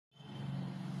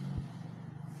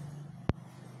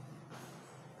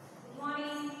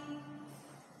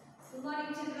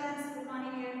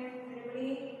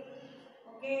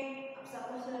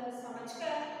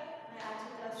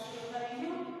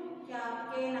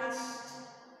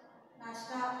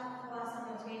नाश्ता हुआ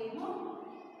समझ गई हूँ।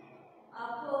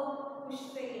 आपको कुछ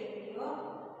से ये वीडियो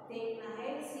देखना है,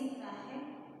 सीखना है,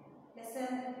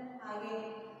 लेसन आगे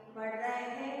बढ़ रहे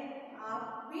हैं, आप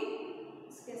भी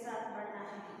इसके साथ बढ़ना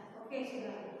है। Okay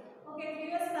children, okay.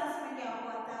 Previous class में क्या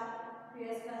हुआ था?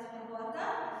 प्रीवियस क्लास में हुआ था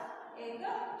एक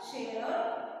शेर और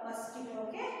मस्कीटो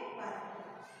के बारे में।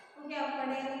 ओके, आप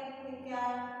पढ़े क्या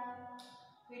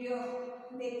वीडियो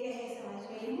देख के है समझ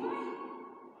गई हूँ।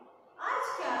 आज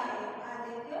क्या है? आज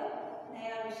एक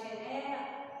नया विषय है।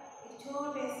 एक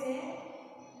छोटे से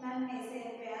नन्हे से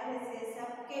प्यारे से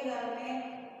सबके घर में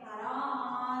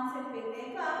आराम से पीने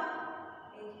का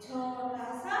एक छोटा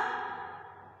सा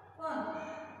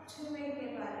चूहे के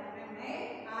बारे में मैं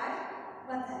आज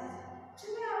बताया।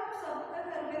 चूहे आप सबके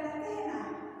घर में रहते हैं ना,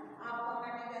 आप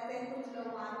पकड़ने जाते हैं, कुछ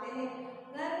लोग आते हैं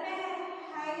घर में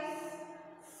है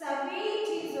सभी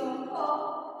चीजों को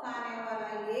खाने वाला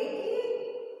ये कि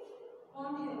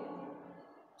कौन है?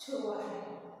 चूहा है।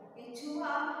 ये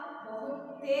चूहा बहुत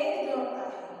तेज दौड़ता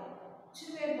है।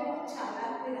 चूहे बहुत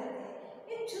चालाक भी रहते हैं।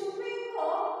 ये चूहे को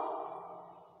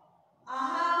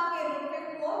आहार के रूप में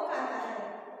कौन खाता है?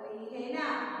 कोई है ना,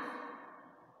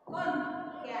 कौन?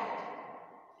 कैट।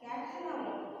 कैट है ना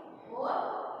वो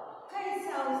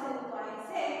कैसा उसे उपाय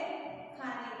से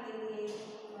खाने के लिए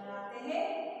बनाते हैं,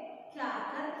 क्या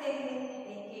करते हैं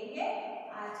देखेंगे।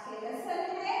 आज के लेसन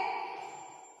में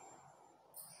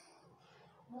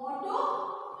मोटू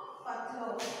पतलू।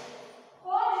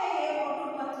 कौन है ये मोटू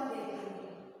पतलू? देखेंगे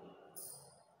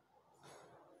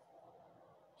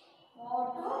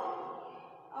मोटू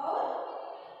और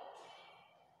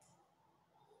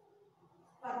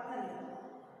पतलू।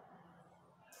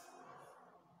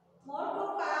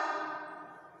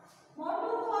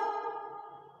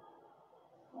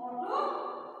 मोटू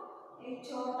एक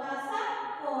छोटा सा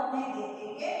कौन है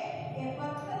देखेंगे, ये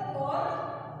पत्थर कौन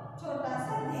छोटा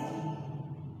सा देखेंगे।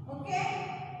 ओके,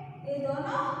 ये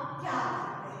दोनों क्या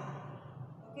करते हैं?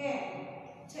 ओके,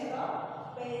 चलो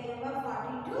पेज नंबर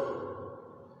 42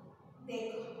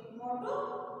 देखो, मोटू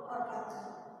और पत्थर।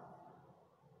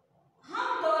 हम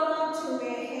दोनों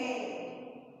चूहे हैं।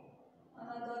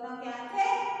 दोनों क्या थे?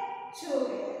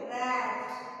 चूहे, रैट।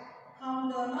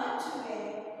 हम दोनों चूहे।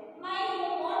 मैं हूँ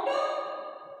मोटू,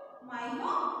 मैं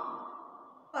हूँ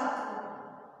पतलू।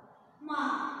 माँ,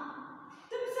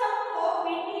 तुम सबको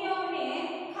बिल्लियों ने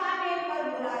खाने पर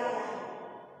बुलाया है।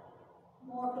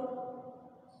 मोटू,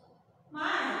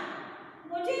 माँ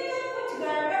मुझे तो कुछ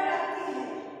गड़बड़ लगती है।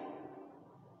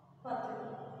 पतलू,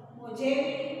 मुझे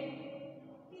भी।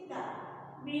 पिता,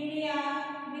 बिल्लियाँ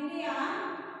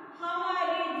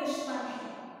हमारी दुश्मन है,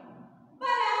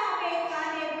 भला हमें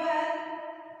खाने पर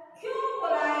क्यों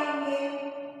बुलाएंगे?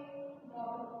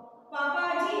 पापा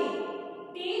जी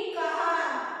ठीक कहा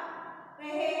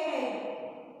रहे हैं।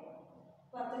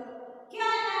 पतलू, क्या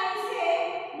ना इसे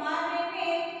मारने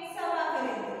में सभा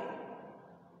करेंगे?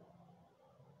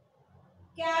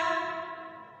 क्या,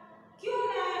 क्यों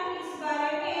ना इस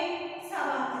बारे में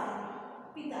सभा करेंगे?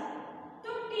 पिता,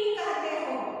 तुम ठीक कहते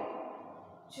हो।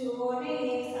 चूहों ने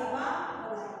एक सभा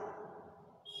बुलाई।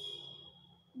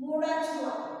 बूढ़ा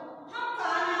चूहा, हम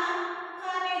खाना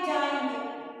खाने जाएंगे,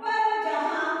 पर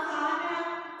जहाँ खाना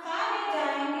खाने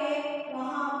जाएंगे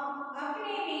वहाँ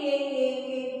अपने लिए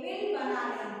एक बिल बना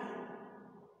लेंगे।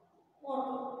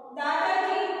 मोटू,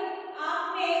 दादाजी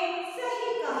आपने सही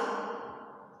कहा।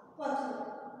 पतलू,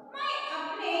 मैं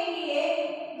अपने लिए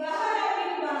गहरा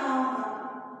बिल बनाऊंगा।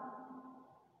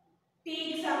 ठीक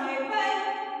समय पर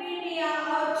बिल्लियाँ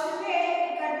और चूहे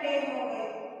इकट्ठे हो गए।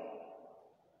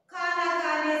 खाना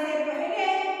खाने से पहले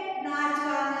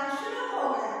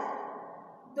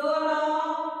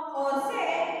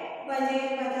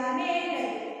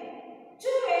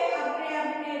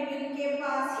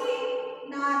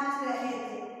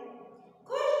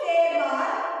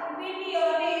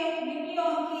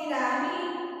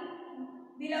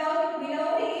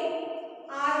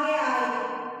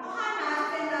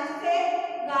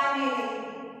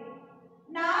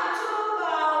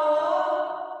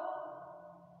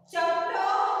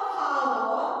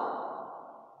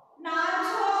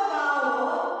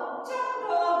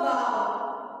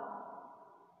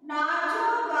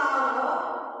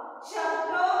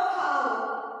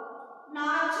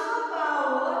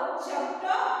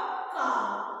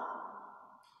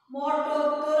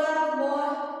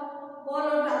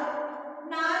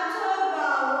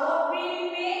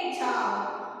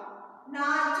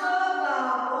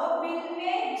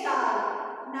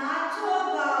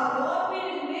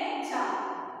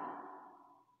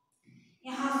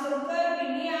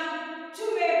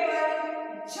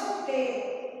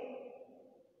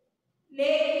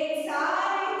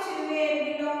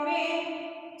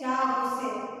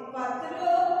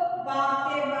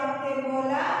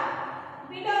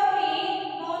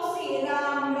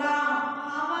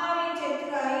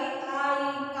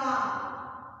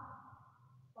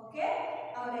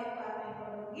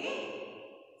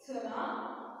सुनो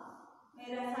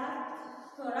मेरा साथ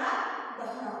थोड़ा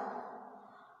दोहराओ।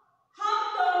 हम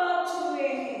दोनों छुए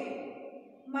हैं,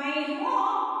 मैं हूँ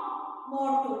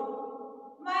मोटू,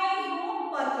 मैं हूँ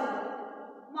पतलू।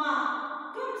 माँ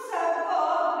तुम सबको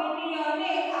बिल्लियों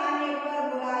ने खाने पर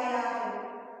बुलाया है।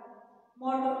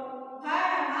 मोटू हाँ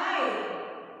माए,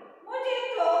 मुझे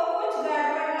तो कुछ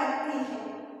गड़बड़ लगती है।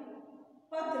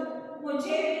 पतलू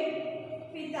मुझे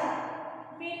पिता,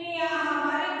 बिल्लियाँ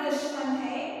हमारी दुश्मन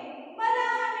है, भला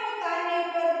हमें खाने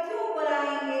पर क्यों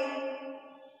बुलाएंगे?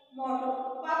 मोटू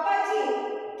पापा जी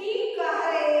ठीक कह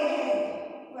रहे हैं।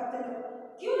 पतलू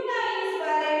क्यों ना इस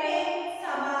बारे में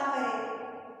सभा करें?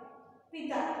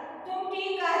 पिता तुम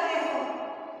ठीक कहते हो।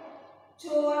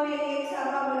 चोर ने एक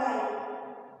सभा बुलाई।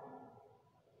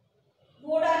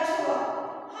 बूढ़ा चोर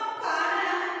हम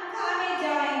खाना खाने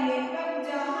जाएंगे, पर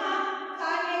जहाँ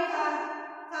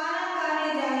खाना खाने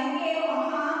जाएंगे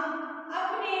वहाँ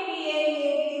अपने लिए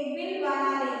एक बिल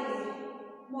बना लेंगे।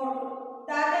 मोटू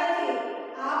दादाजी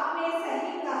आपने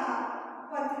सही कहा।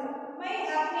 पतलू मैं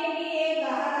अपने लिए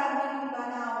गहरा बिल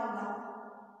बनाऊंगा।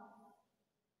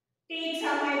 ठीक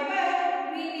समय पर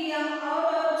बिल्लियाँ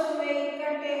और चूहे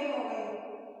इकट्ठे हो गए।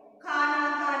 खाना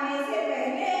खाने से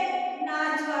पहले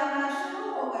नाच गाना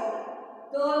शुरू हो गए।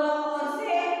 दोनों ओर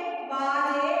से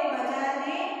बाजे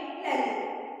बजाने लगे।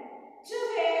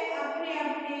 चूहे अपने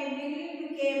अपने बिल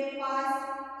के पास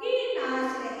ही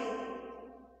नाच रहे थे।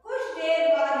 कुछ देर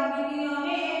बाद बिल्लियों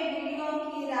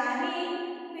की रानी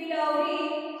बिलौरी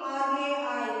आगे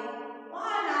आई।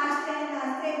 वहाँ नाचते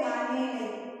नाचते गाने लगी।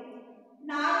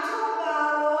 नाचो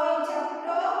गाओ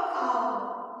चपटो खाओ,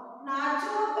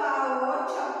 नाचो गाओ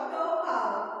चपटो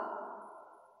खाओ।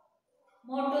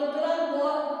 मोटू तुरंत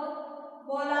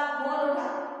बोल उठा,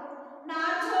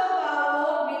 नाचो गाओ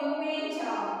बिल में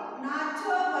जाओ,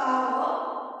 नाचो गाओ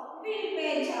बिल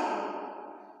में जाओ।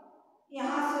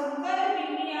 यहाँ सुनकर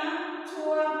बिल्लियाँ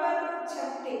चूहों पर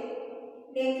झपटे,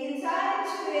 लेकिन सारे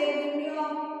चूहे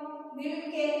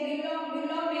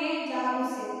बिलों में जा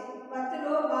घुसे।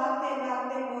 पतलू भागते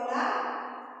भागते बोला,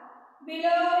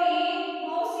 बिलोरी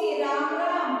मौसी राम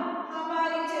राम,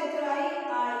 हमारी चतुराई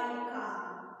आई काम।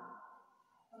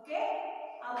 ओके,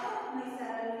 अब मैं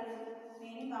सरल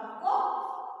मीनिंग आपको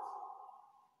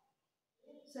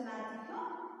सुनाती हूँ,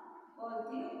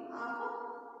 बोलती हूँ, आप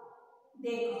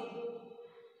देखो।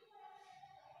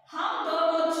 हम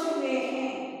दोनों चूहे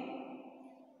हैं,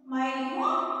 मैं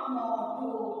हूँ मोटू।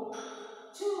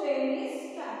 चूहे मीन्स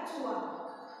क्या? चूहा।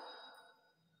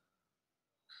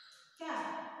 क्या?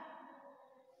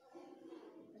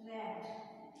 रेड।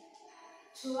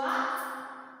 चूहा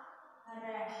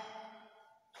रेड।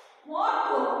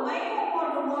 मोटू मैं हूँ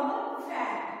मोटू, मोटू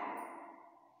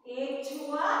फैट। एक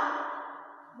चूहा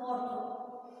मोटू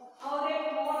और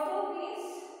एक मोटू मीन्स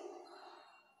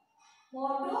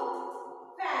मोटू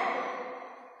फैट।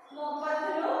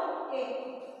 पतलू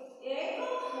एक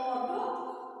मोटू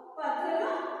पतलू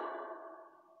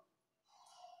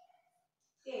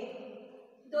एक।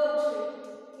 दो चूहे,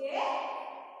 ये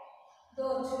दो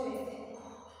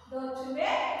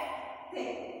चूहे थे।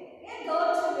 ये दो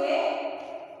चूहे,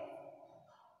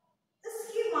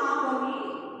 इसकी माँ बोली,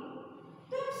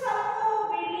 तुम सबको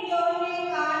बिल्लियों ने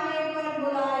खाने पर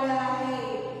बुलाया है।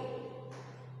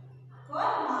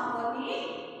 कौन माँ बोली?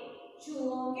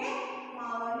 चूहों के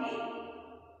माँ बोली,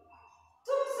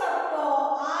 तुम सबको,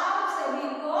 आप सभी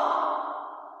को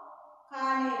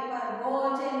खाने पर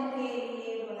भोजन के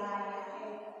लिए बुलाया है।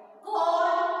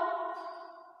 कौन?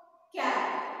 क्या?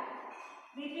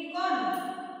 बिल्ली कौन?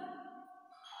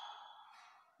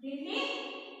 बिल्ली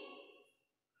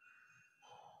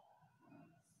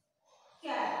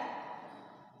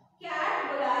कैट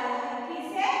बुलाया है।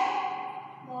 किसे?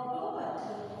 मोटू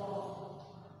पतलू को।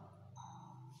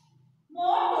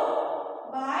 मोटू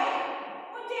भाई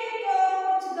मुझे तो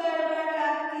कुछ गड़बड़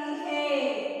लगती है।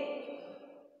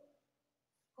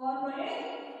 कौन बोले?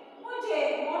 मुझे।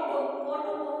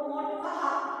 मोटू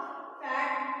कहा।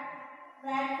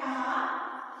 फैट कहा,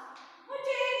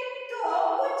 मुझे तो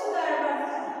कुछ गड़बड़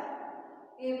है।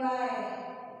 ए भाई,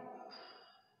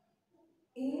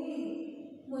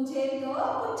 मुझे तो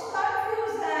कुछ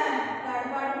कंफ्यूजन।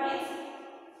 गड़बड़ मीन्स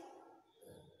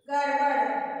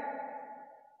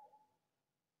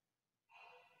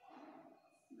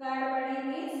गड़बड़ी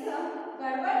मीन्स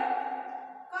गड़बड़,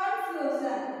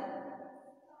 कंफ्यूजन।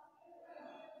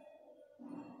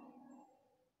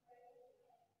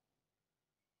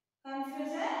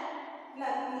 कंफ्यूजन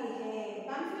लगती है।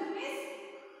 कंफ्यूज मीन्स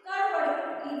गड़बड़।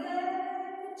 इधर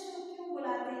कुछ क्यों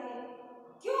बुलाते हैं,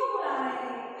 क्यों बुला रहे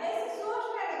हैं, ऐसे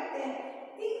सोचने लगते हैं,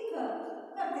 थिंक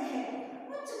करते हैं,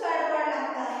 कुछ गड़बड़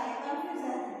लगता है, कंफ्यूजन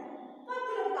है।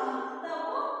 पतलू कहा, तब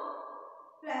वो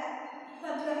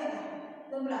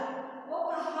बोला, वो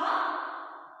कहा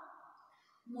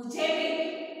मुझे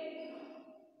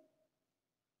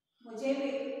भी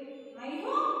मैं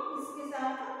हूँ इसके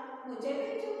साथ, मुझे भी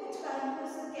जो कुछ करना है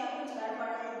उससे क्या कुछ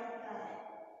गड़बड़ है।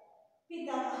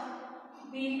 पिता कहा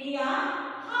बिल्लियाँ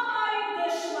हमारे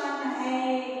दुश्मन है।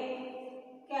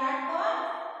 कैट कौन?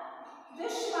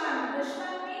 दुश्मन।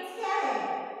 दुश्मन मीन्स क्या है?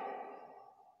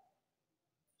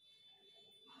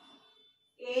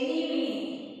 एनिमी।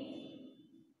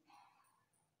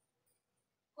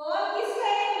 कौन किसका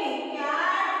एनिमी?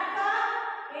 कैट का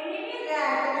एनिमी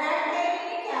रैट। रैट का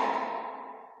एनिमी कैट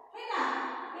है ना।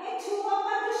 ये चूहा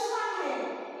का दुश्मन है,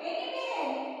 एनिमी है।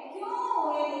 क्यों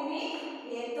एनिमी?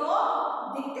 ये तो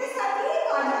दिखते साथ ही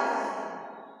खा जाता है।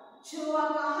 चूहा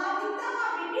कहाँ दिखता है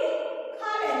बिल्ली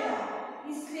खा लेता है,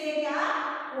 इसलिए क्या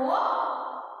वो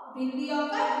बिल्लियों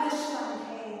का दुश्मन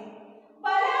है।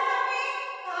 भला हमें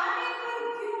खाने पर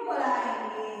क्यों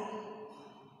बुलाएंगे,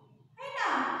 है ना?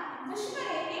 दुश्मन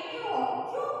एनिमी हो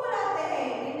क्यों बुलाते हैं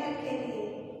डिनर के लिए,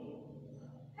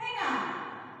 है ना?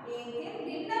 एक दिन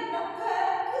डिनर रखकर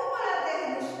क्यों बुलाते हैं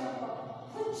दुश्मन को?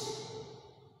 कुछ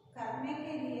करने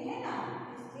के लिए, है ना?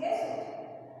 इसलिए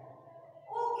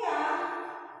वो क्या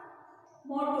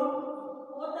मोटू,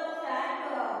 वो तो फैट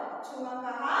चूहा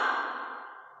कहा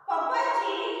पापा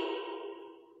जी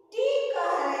ठीक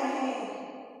कह रहे हैं,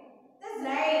 दैट्स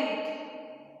राइट।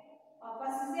 पापा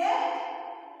से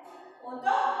वो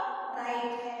तो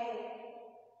राइट है,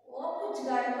 वो कुछ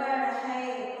गड़बड़ है,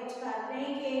 कुछ करने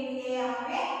के लिए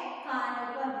हमें खाने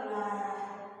पर बुलाया है।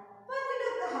 पतलू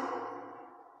कहा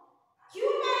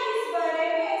क्यों ना इस बारे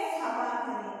में सभा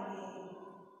करेंगे।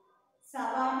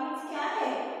 सभा मीन्स क्या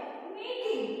है?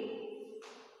 मीटिंग।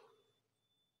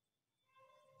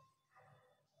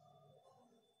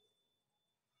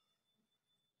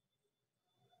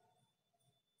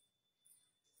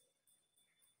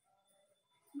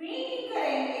 मीटिंग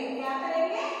करेंगे। क्या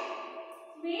करेंगे?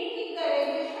 मीटिंग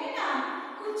करेंगे, है ना?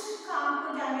 कुछ काम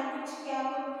को जाने, कुछ क्या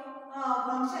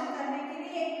फंक्शन करने के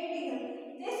लिए एक मीटिंग,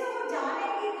 जैसे वो जाने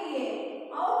के लिए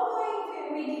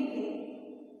आउटगोइंग मीटिंग के,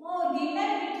 वो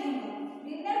डिनर मीटिंग,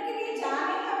 डिनर के लिए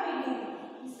जाने का मीटिंग,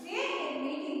 इसलिए एक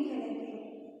मीटिंग करेंगे।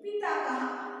 पिता कहा,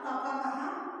 पापा कहा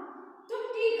तुम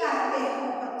ठीक कहते हो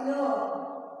पतलू,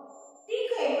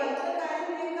 ठीक है पतलू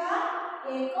कहने का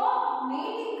एक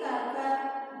मीटिंग कर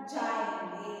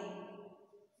जाएंगे।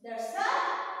 दरअसल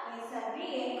ऐसा भी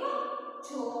एक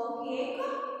चूहों की एक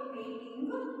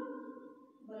मीटिंग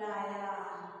बुलाया,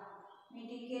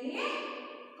 मीटिंग के लिए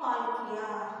कॉल किया।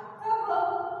 तब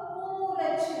पूरे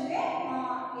चूहे एक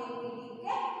मीटिंग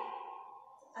के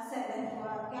असेंबल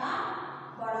हुआ। क्या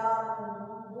बड़ा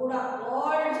बूढ़ा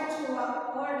ओल्ड चूहा,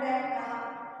 ओल्ड रैट कहा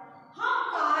हम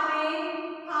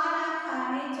खाना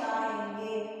खाने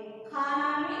जाएंगे। खाना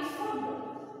मीन्स फूड,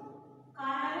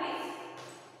 खाना मीन्स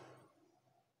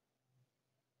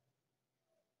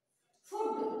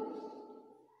फूड,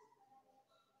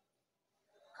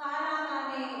 खाना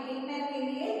खाने डिनर के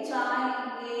लिए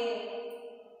जाएंगे।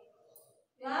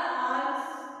 We are all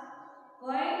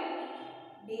going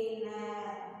dinner।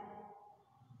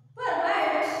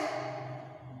 पर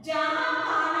जहाँ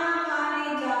खाना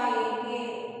खाने जाएंगे,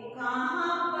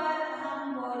 कहाँ पर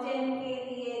हम भोजन के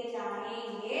लिए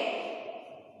जाएंगे,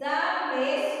 द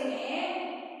प्लेस में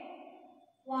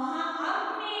वहाँ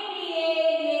अपने लिए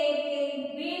एक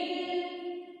बिल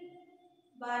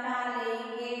बना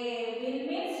लेंगे। Bill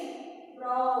means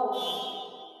bro,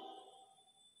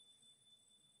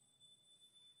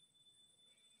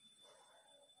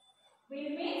 bill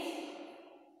means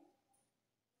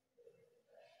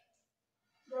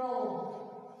bro,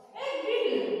 एक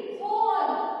बिल खोल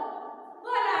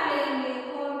बना लेंगे।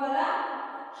 खोल वाला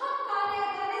हम खाने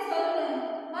खाने जरूर है,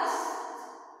 बस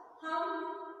हम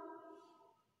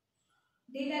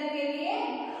डिनर के लिए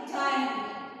जाएंगे।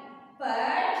 पर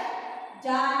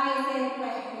जाने से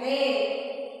पहले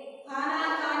खाना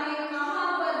खाने कहाँ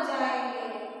पर जाएंगे,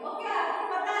 ओके आपको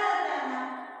पता रहता है ना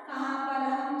कहाँ पर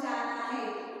हम जाना है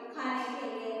खाने के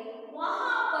लिए।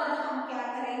 वहां पर हम क्या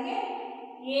करेंगे,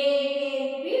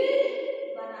 एक बिल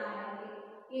बना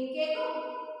लेंगे, एक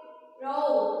रो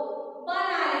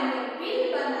बना लेंगे, बिल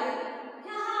बनाए।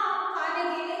 यहाँ हम खाने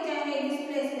के लिए जाएंगे जिस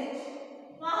प्लेस में,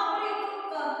 वहां पर एक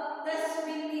 10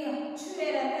 बिल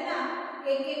छुए रहते ना,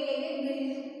 एक बिल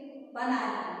बना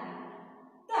लेंगे।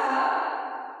 तब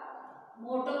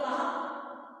मोटो कहा,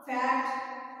 फैट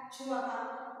चूहा कहा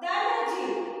दादाजी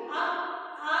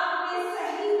आपने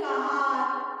सही कहा,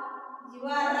 यू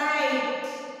आर राइट,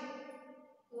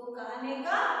 वो कहने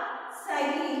का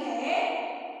सही है।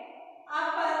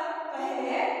 अब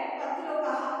पहले पतलू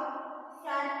कहा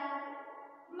फैट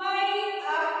मैं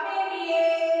अपने लिए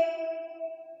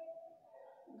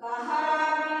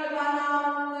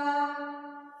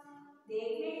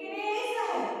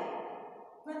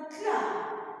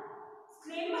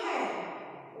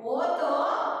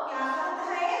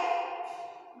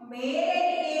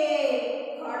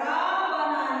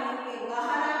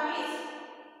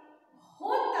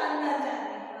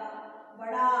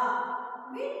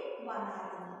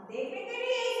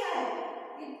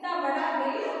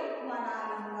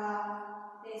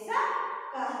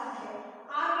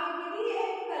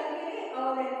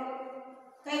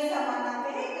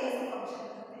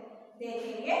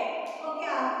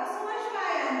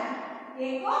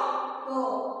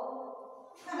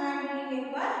एक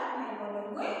बार मैं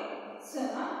बोलूंगी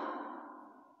सुनो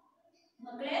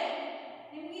मಕ್ಕಳೇ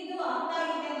ನಿಮಗೆ ಇದು ಅರ್ಥ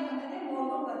ಆಗಿದೆ ಅಂತಂದ್ರೆ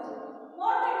ಮೋಟು ಪತ್ಲು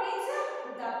ಮೋಟು ಮೀನ್ಸ್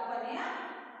ದಪ್ಪನೆಯ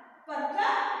ಪತ್ರ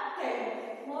ತೆಳು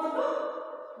ಮೋಟು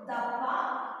ದಪ್ಪ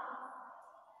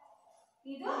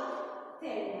ಇದು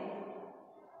ತೆಳು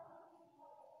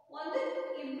ಒಂದು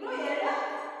ಇಬ್ರು ಎರಡು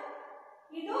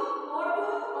ಇದು ಮೋಟು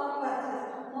ಪತ್ಲು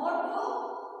ಮೋಟು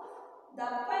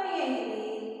ದಪ್ಪನೆಯ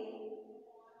ಇಲಿ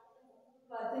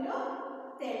ಪತ್ಲು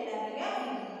ತೆಳ್ಳನೆಯ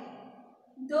ಇಲಿ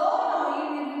दोनों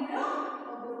इब्रो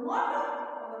ಒಬ್ಬರು ಮೋಟು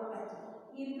ಒಬ್ಬರು ಪತ್ಲು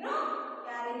ಇಬ್ರು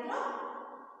ಯಾರಿದ್ರು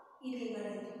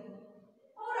ಇಲಿಗಳಿದ್ರು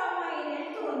ಅವರ ಅಮ್ಮ ಏನು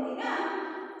ಹೇಳ್ತು ಒಂದಿನ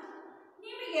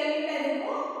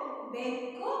ನಿಮಗೆಲ್ಲರಿಗೂ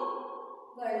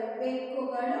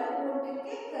ಬೆಕ್ಕುಗಳು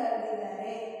ಊಟಕ್ಕೆ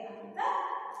ಕರೆದಿದ್ದಾರೆ ಅಂತ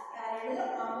ಯಾರು ಹೇಳಿದ್ರು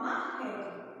ಅಮ್ಮ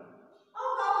ಹೇಳಿದ್ರು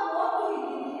ಅವಾಗ ಮೋಟು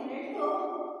ಇಲಿ ಏನು ಹೇಳ್ತು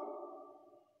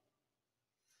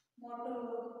ಮೋಟು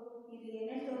ಇಲಿ ಏನು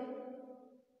ಹೇಳ್ತು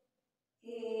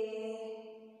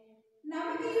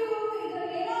ನಮಗೆ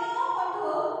ಇದರಲ್ಲಿ ಏನೋ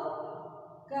ಒಂದು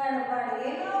ಗಡಬಡ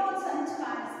ಏನೋ ಒಂದು ಸಂಚು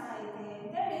ಕಾಣಿಸ್ತಾ ಇದೆ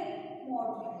ಅಂತೇಳಿ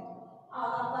ಮೋಟು ಹೇಳಿತು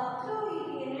ಆಗ ಪತ್ಲು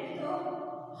ಇಲ್ಲಿ ಏನು ಹೇಳ್ತು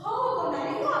ಹೌದು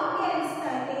ನನಗೂ ಹಂಗೆ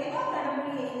ಅನಿಸ್ತಾ ಇದೆ ಏನೋ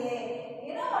ಗಡಬಡಿ ಇದೆ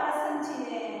ಏನೋ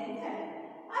ಒಳಸಂಚಿದೆ ಅಂತ ಹೇಳಿ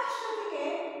ಅಷ್ಟೊತ್ತಿಗೆ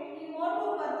ಈ ಮೋಟು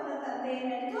ಪತ್ಲ ತಂದೆ ಏನು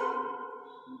ಹೇಳ್ತು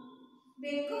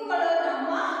ಬೆಕ್ಕುಗಳು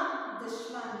ನಮ್ಮ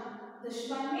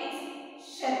ದುಶ್ಮನ್ ಮೀನ್ಸ್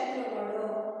ಶತ್ರುಗಳು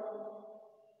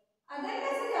ಅದೆಲ್ಲ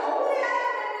ಸರಿ ಅವರು ಯಾರು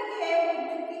ನಮಗೆ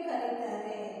ಊಟಕ್ಕೆ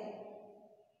ಕರೀತಾರೆ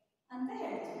ಅಂತ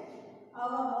ಹೇಳ್ತಾರೆ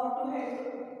ಆಗ ಮೋಟು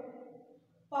ಹೇಳ್ತು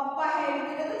ಪಪ್ಪ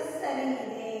ಹೇಳ್ತಿರೋದು ಸರಿ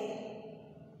ಇದೆ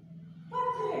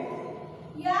ಪತ್ಲು ಹೇಳ್ತಾರೆ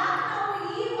ಯಾಕೆ ನಾವು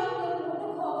ಈ ಒಂದು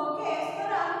ಊಟಕ್ಕೆ ಹೋಗೋಕೆ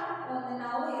ಒಂದು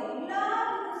ನಾವು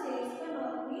ಎಲ್ಲರಿಗೂ ಸೇರಿಸ್ಕೊಂಡು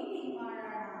ಒಂದು ಮೀಟಿಂಗ್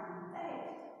ಮಾಡೋಣ ಅಂತ ಹೇಳ್ತಾರೆ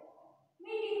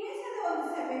ಮೀಟಿಂಗ್ ಮೀನ್ಸ್ ಅದು ಒಂದು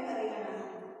ಸಭೆ ಕರೆಯೋಣ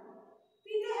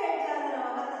ಪಿತ ಹೇಳ್ತಾ ಇದ್ದಾರೆ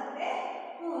ಅವಾಗ ತಂದೆ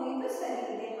ಇದು ಸರಿ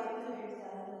ಇದೆ ಪತ್ಲು ಹೇಳ್ತಾ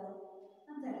ಇರೋದು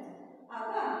ಅಂತ ಹೇಳ್ತಾರೆ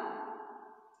ಆಗ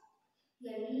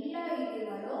ಎಲ್ಲ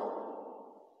ಇಲಿಗಳು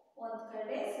ಒಂದು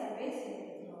ಕಡೆ ಸಭೆ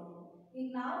ಸೇರಿದ್ರು ಈಗ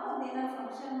ನಾವು ಒಂದೇನಾದ್ರು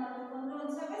ಫಂಕ್ಷನ್ ಮಾಡಬೇಕು ಅಂದ್ರೆ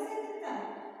ಒಂದು ಸಭೆ ಸೇರ್ತಿರ್ತಾರೆ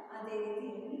ಅದೇ ರೀತಿ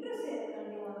ಎಲ್ಲರೂ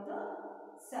ಸೇರ್ಕೊಂಡು ಒಂದು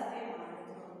ಸಭೆ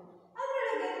ಮಾಡಿದ್ರು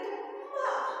ಅದರೊಳಗೆ ತುಂಬಾ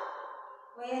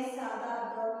ವಯಸ್ಸಾದ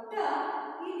ದೊಡ್ಡ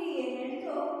ಇಲಿ ಏನು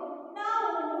ಹೇಳ್ತು ನಾವು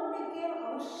ಊಟಕ್ಕೆ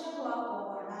ಅವಶ್ಯಕವಾಗಿ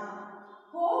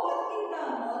ಹೋಗೋದಕ್ಕಿಂತ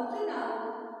ಮೊದಲು ನಾವು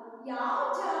ಯಾವ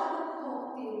ಜಾಗಕ್ಕೆ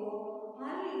ಹೋಗ್ತೀವೋ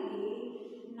ಅಲ್ಲಿ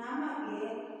ನಮಗೆ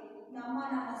ನಮ್ಮ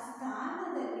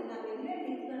ಸ್ಥಾನದಲ್ಲಿ ನಾವೆಲ್ಲ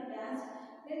ನಿಂತ್ಕೊಂಡು ಡ್ಯಾನ್ಸ್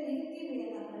ನಿಂತೀವಿ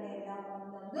ಅನ್ನೋ ಕಡೆ ಎಲ್ಲ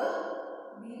ಒಂದೊಂದು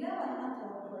ಬಿಲವನ್ನು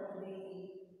ತಗೊಳ್ರಿ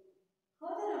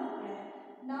ಹೌದಲ್ಲ ಮಕ್ಕಳೇ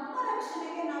ನಮ್ಮ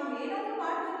ರಕ್ಷಣೆಗೆ ನಾವು ಏನಾದರೂ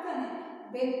ಮಾಡ್ಬೇಕಾನೆ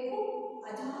ಬೆಕ್ಕು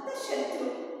ಅಜಾತ ಶತ್ರು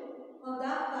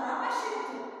ಹೌದಾ ಪರಮ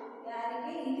ಶತ್ರು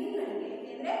ಯಾರಿಗೆ ಇಲಿಗಳಿಗೆ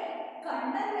ಏಕೆಂದರೆ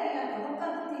ಕಣ್ಣಲ್ಲೆಲ್ಲ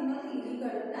ಗಮಕಂದು ತಿನ್ನೋದು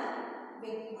ಇಲಿಗಳನ್ನ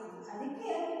ಬೆಕ್ಕು ಅಂತ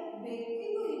ಅದಕ್ಕೆ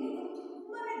ಬೆಕ್ಕಿಗೂ ಇಲಿಗೂ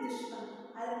ತುಂಬಾನೇ ದುಶ್ಮನ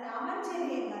ಆದರೆ ರಾಮಂಚೇರಿ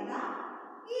ಹೆಂಗಲ್ಲ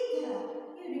ಈ ಥರ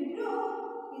ಇವರಿಬ್ರು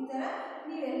ಈ ಥರ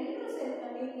ನೀವೆಲ್ಲರೂ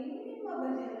ಸೇರ್ಕೊಂಡು ನಿಮ್ಮ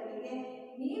ಭಜನೆಗಳಿಗೆ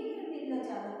ನೀವು ನಿಲ್ಲ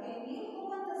ಜಾಗಕ್ಕೆ ನೀವು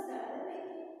ಹೋಗುವಂಥ ಸ್ಥಳದಲ್ಲಿ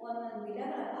ಒಂದೊಂದು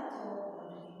ಗಿಡಗಳನ್ನು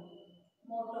ತಗೊಳ್ರಿ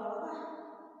ಮೋಟು ಅವಾಗ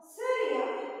ಸರಿಯ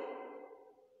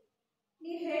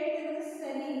ನೀವು ಹೇಳ್ತಿರೋದು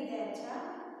ಸರಿ ಇದೆ ಅಜ್ಜ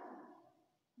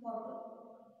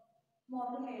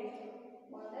ಮೋಟು ಹೇಳ್ತು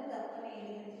ಮೋಟ ದಪ್ಪನೆ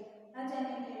ಹೇಳಿದ್ರು ಅಜ್ಜ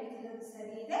ನೀವು ಹೇಳ್ತಿರೋದು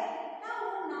ಸರಿ ಇದೆ ನಾವು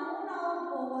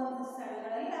ಹೋಗುವಂಥ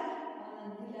ಸ್ಥಳಗಳೆಲ್ಲ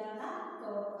ಒಂದೊಂದು ಗಿಡನ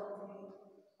ತಗೊಳ್ಕೊಳ್ತೀವಿ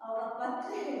ಅವಾಗ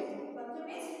ಪತ್ಲು ಹೇಳ್ತು ಪತ್ಲು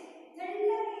ಮೀನ್ಸ್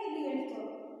ತೆಳ್ಳಗೆ ಇಲ್ಲಿ ಹೇಳ್ತು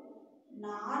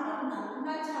ನಾನು ನನ್ನ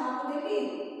ಜಾಗದಲ್ಲಿ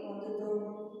ಒಂದು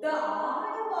ದೊಡ್ಡ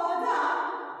ಆಳವಾದ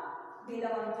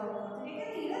ಗಿಡವನ್ನು ತೊಳ್ಕೊತೀನಿ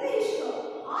ಯಾಕಂದ್ರೆ ಇರೋದೇ ಇಷ್ಟು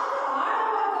ಆಗ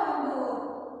ಆಳವಾದ ಒಂದು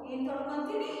ಏನು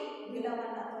ತೊಳ್ಕೊತೀನಿ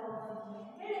ಗಿಡವನ್ನು